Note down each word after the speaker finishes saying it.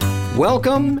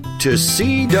Welcome to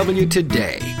CW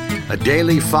Today, a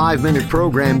daily 5-minute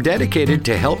program dedicated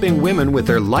to helping women with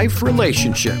their life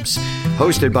relationships.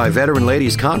 Hosted by Veteran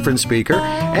Ladies Conference speaker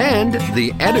and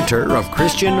the editor of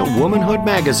Christian Womanhood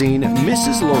magazine,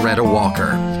 Mrs. Loretta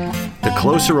Walker. The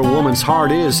closer a woman's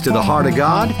heart is to the heart of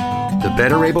God, the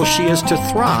better able she is to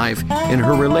thrive in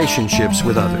her relationships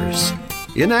with others.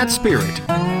 In that spirit,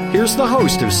 here's the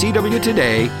host of CW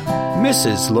Today,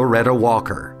 Mrs. Loretta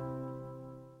Walker.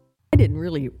 I didn't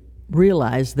really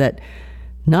realize that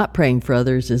not praying for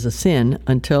others is a sin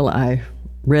until I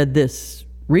read this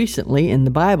recently in the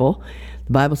Bible.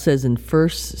 The Bible says in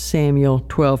 1 Samuel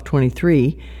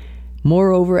 12:23,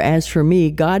 "Moreover, as for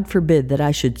me, God forbid that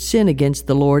I should sin against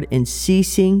the Lord in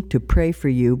ceasing to pray for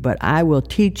you, but I will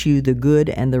teach you the good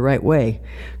and the right way."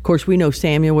 Of course, we know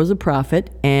Samuel was a prophet,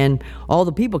 and all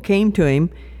the people came to him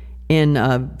in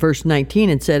verse 19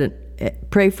 and said,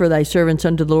 "Pray for thy servants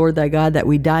unto the Lord thy God, that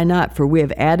we die not, for we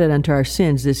have added unto our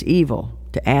sins this evil,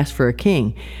 to ask for a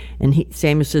king." And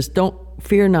Samuel says, "Don't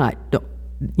fear not,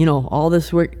 all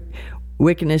this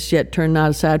wickedness, yet turn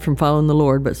not aside from following the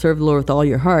Lord, but serve the Lord with all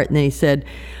your heart." And then he said,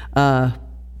 "But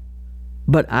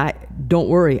don't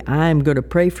worry, I'm going to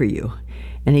pray for you."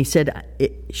 And he said,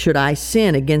 "Should I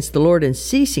sin against the Lord in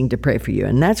ceasing to pray for you?"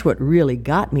 And that's what really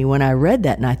got me when I read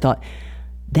that. And I thought,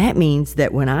 that means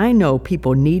that when I know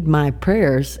people need my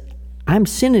prayers, I'm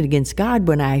sinning against God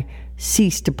when I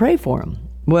cease to pray for them.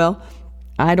 Well,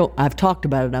 I've talked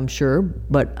about it, I'm sure,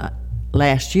 but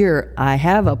last year I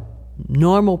have a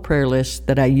normal prayer list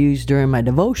that I use during my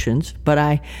devotions, but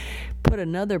I put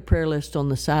another prayer list on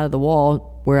the side of the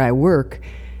wall where I work,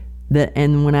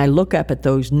 and when I look up at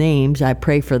those names, I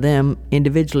pray for them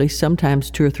individually,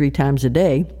 sometimes 2 or 3 times a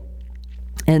day.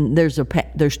 And there's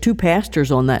 2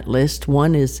 pastors on that list.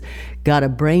 One has got a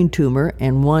brain tumor,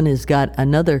 and one has got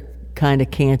another kind of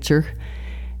cancer.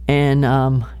 And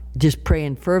just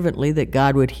praying fervently that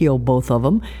God would heal both of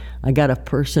them. I got a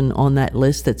person on that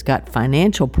list that's got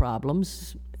financial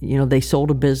problems. They sold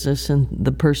a business, and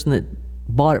the person that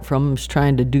bought it from them is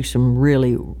trying to do some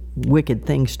really wicked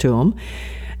things to them.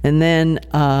 And then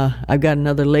I've got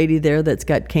another lady there that's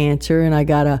got cancer, and I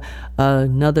got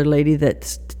another lady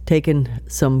that's taken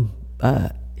some,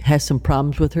 has some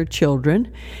problems with her children.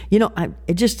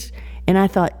 I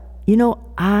thought,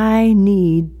 I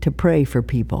need to pray for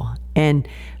people. And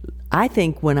I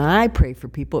think when I pray for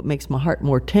people, it makes my heart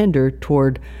more tender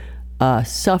toward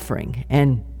suffering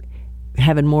and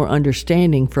having more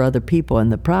understanding for other people and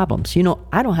the problems.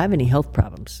 I don't have any health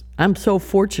problems. I'm so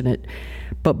fortunate.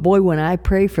 But boy, when I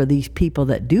pray for these people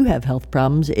that do have health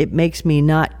problems, it makes me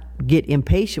not get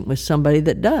impatient with somebody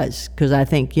that does. Because I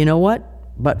think, you know what?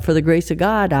 But for the grace of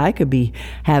God, I could be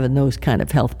having those kind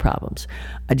of health problems.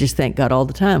 I just thank God all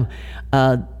the time.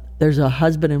 There's a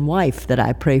husband and wife that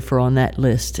I pray for on that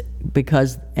list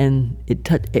because, when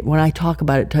I talk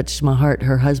about it, it touches my heart.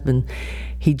 Her husband,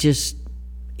 he's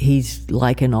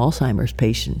like an Alzheimer's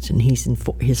patient, and he's in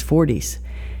his 40s,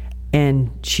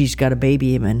 and she's got a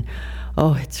baby, and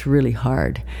it's really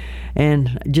hard.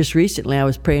 And just recently I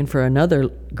was praying for another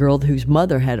girl whose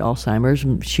mother had Alzheimer's,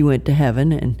 and she went to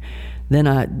heaven. And then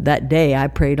that day I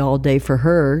prayed all day for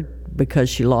her because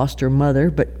she lost her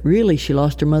mother, but really she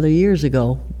lost her mother years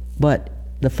ago. But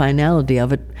the finality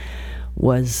of it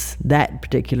was that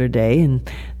particular day. And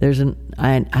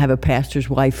I have a pastor's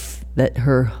wife that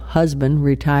her husband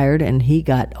retired and he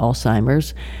got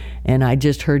Alzheimer's. And I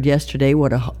just heard yesterday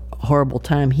what a horrible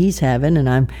time he's having, and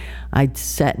I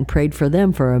sat and prayed for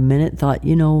them for a minute, thought,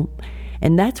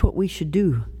 and that's what we should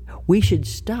do. We should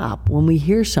stop when we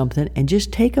hear something and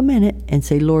just take a minute and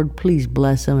say, "Lord, please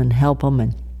bless them and help them,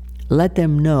 and let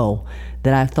them know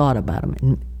that I've thought about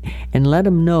them, and let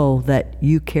them know that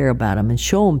you care about them, and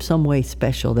show them some way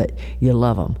special that you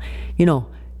love them."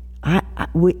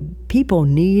 People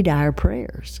need our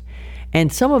prayers. And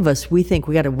some of us, we think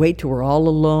we got to wait till we're all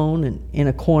alone and in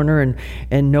a corner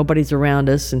and nobody's around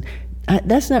us. And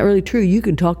that's not really true. You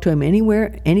can talk to them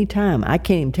anywhere, anytime. I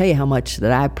can't even tell you how much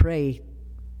that I pray,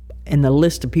 and the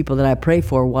list of people that I pray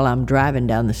for while I'm driving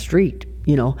down the street,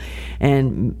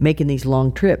 and making these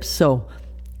long trips. So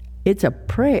it's a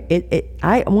prayer.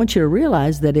 I want you to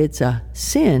realize that it's a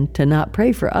sin to not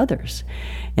pray for others.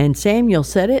 And Samuel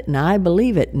said it, and I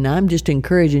believe it. And I'm just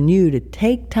encouraging you to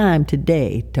take time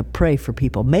today to pray for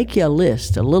people. Make you a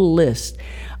little list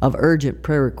of urgent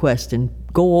prayer requests, and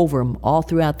go over them all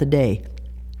throughout the day.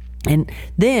 And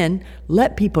then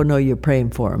let people know you're praying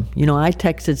for them. I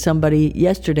texted somebody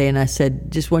yesterday and I said,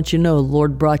 "Just want you to know, the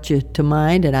Lord brought you to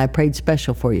mind, and I prayed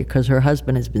special for you because her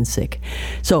husband has been sick."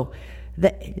 So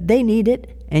they need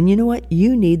it. And you know what?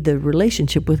 You need the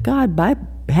relationship with God by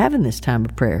having this time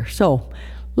of prayer. So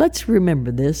let's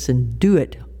remember this and do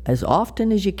it as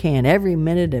often as you can, every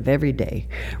minute of every day.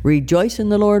 Rejoice in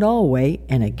the Lord always,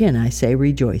 and again I say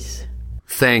rejoice.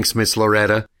 Thanks, Miss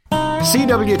Loretta.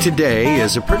 CW Today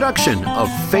is a production of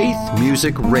Faith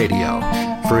Music Radio.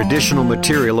 For additional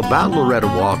material about Loretta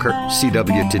Walker,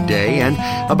 CW Today, and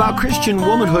about Christian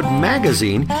Womanhood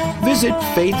Magazine, visit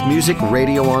Faith Music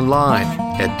Radio online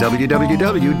at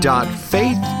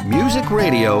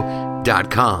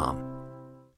www.faithmusicradio.com.